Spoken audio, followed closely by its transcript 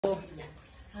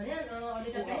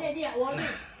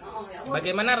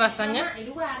Bagaimana rasanya?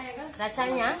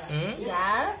 Rasanya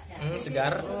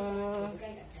segar.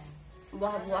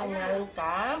 Buah-buahnya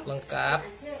lengkap.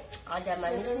 Ada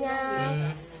manisnya,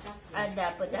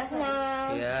 ada pedasnya,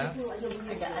 ya.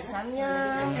 ada asamnya.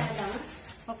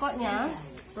 Pokoknya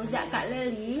rujak Kak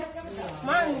Leli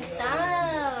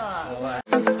mantap.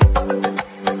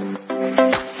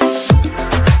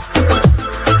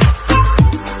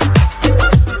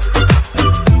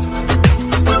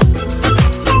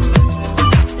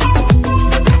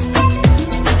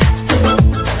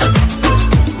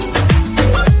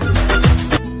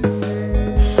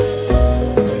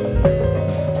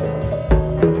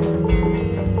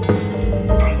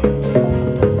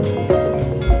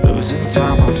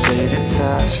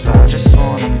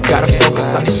 Gotta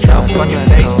focus on yourself, on your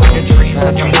faith, on your dreams,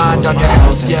 on your mind, on your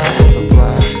health, yeah.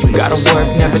 Gotta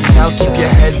work, never tell, keep your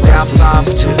head down, find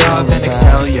what you love and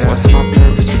excel, yeah.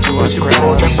 Push it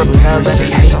forward and repel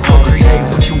any hate, or create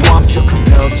what you want, feel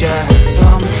compelled, yeah.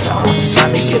 Once you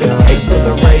finally get a taste of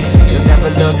the race, you'll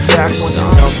never look back once you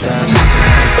felt that.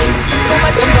 Don't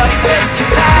let somebody take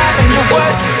your time and your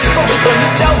worth, just focus on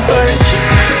yourself first.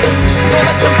 Don't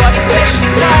let somebody take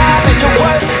your time and your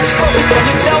worth, just focus on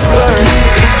yourself first.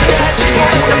 Don't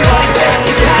let somebody take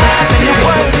your time and your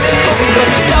worth, just focus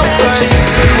on yourself first.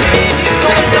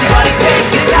 Don't let somebody take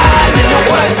your time and your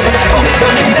worth, just focus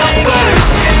on yourself first.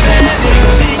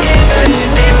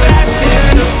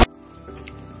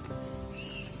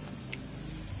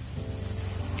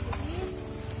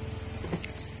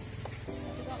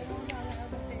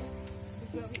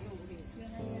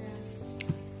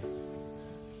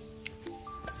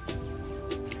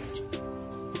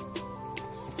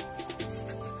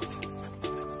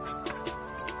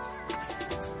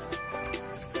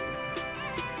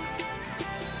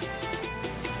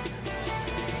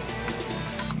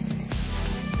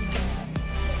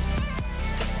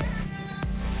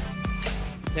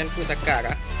 Yang itu saka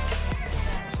kah?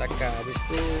 Saka, habis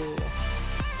itu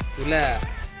gula.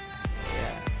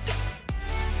 Ya.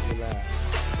 Gula.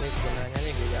 Ini sebenarnya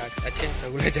nih gula Aceh atau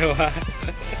gula Jawa.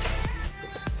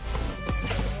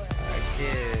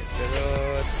 Oke,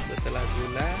 terus setelah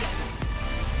gula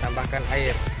tambahkan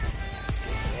air.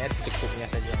 Ini air secukupnya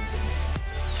saja.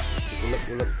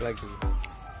 Diulek-ulek lagi.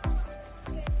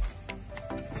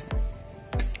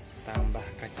 Tambah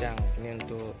kacang. Ini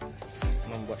untuk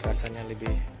membuat rasanya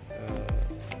lebih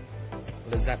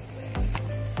lezat.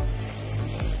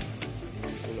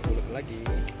 Ulek-ulek lagi.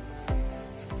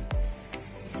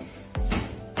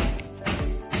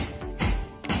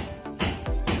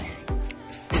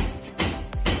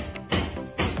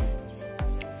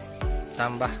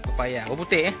 Tambah pepaya, bawang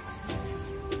putih ya.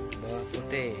 Bawang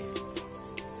putih.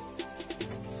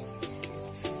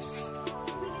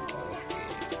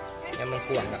 Yang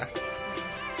mengkuah enggak?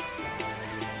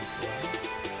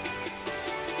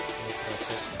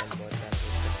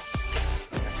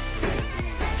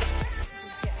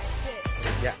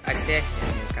 Rujak Aceh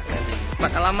Kak Leli.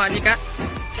 Pak alamat ni Kak?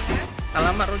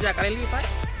 Alamat rujak Kak Leli Pak?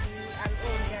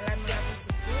 Alun, Jalan Melabu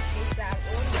Bukit, Desa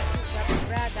Alun,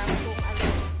 Sumatra, Kampung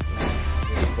Alun.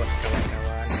 Ini buat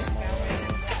kawan-kawan yang mau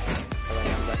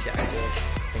kawan bahasa Aceh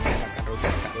pengen makan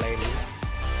rujak Kak Leli.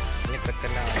 Ini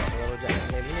terkenal, kalau rujak Kak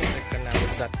Leli ini terkenal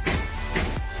lezat.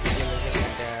 Ini mungkin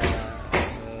ada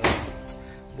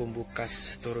bumbu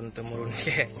khas turun temurun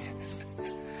kayaknya.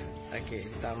 Oke,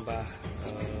 ditambah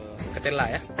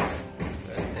ketela ya.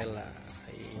 Ketela.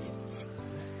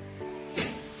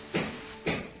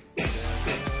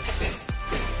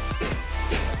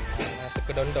 Masuk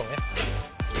ke dondong ya.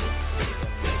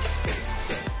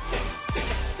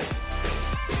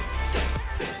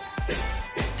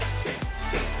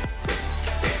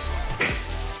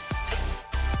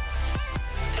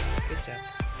 Kecap.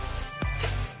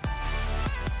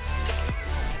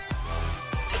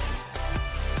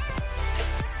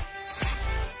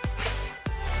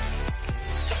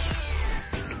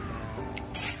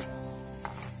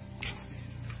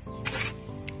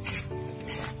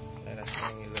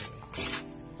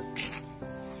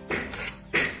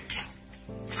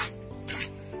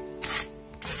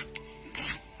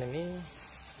 Ini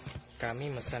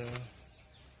kami pesan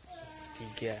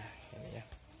 3 ini ya,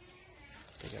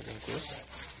 3 bungkus.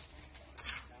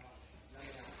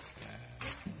 Nah.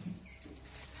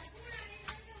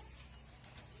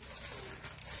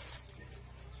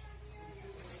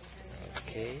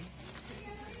 Oke.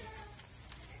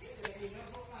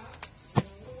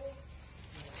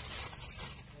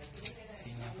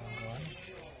 Ini kawan-kawan.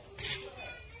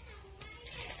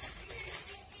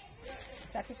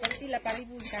 Satu porsi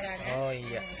 8.000 sekarang. Oh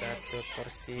iya, satu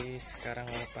porsi sekarang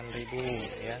 8.000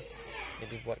 ya.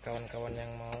 Jadi buat kawan-kawan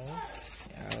yang mau,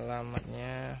 ya,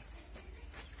 alamatnya.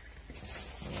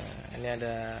 Nah, ini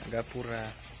ada gapura.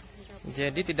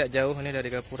 Jadi tidak jauh ini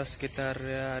dari gapura, sekitar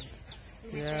ya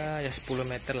 10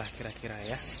 meter lah kira-kira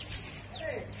ya.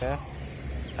 Ya.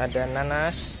 Ada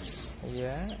nanas,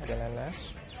 ya ada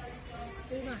nanas.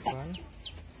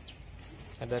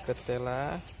 Ada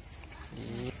ketela,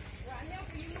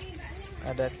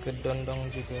 ada kedondong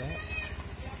juga,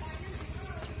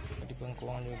 di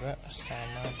bengkuang juga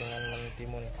sama dengan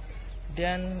mentimun.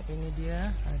 Dan ini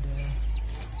dia ada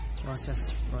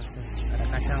proses ada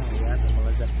kacang ya untuk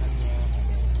melezatkannya.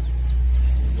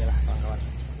 Ini dia lah kawan-kawan.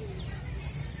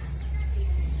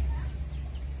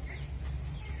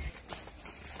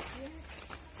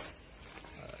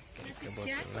 Oke,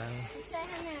 kebetulan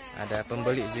ada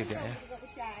pembeli juga ya.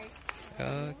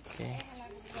 Oke,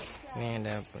 ini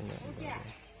ada pembeli.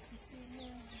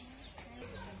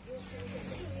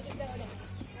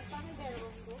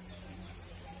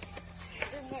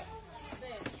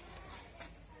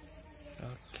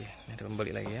 Oke, ini ada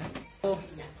pembeli lagi ya.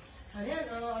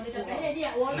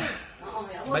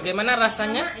 Bagaimana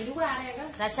rasanya?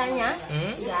 Rasanya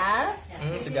segar,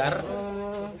 Segar,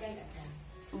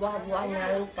 buah-buahnya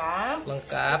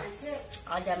lengkap,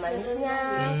 ada manisnya,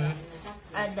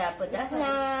 ada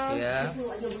pedasnya, ya.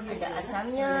 ada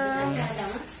asamnya.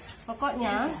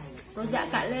 Pokoknya rujak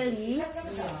Kak Leli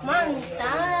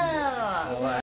mantap.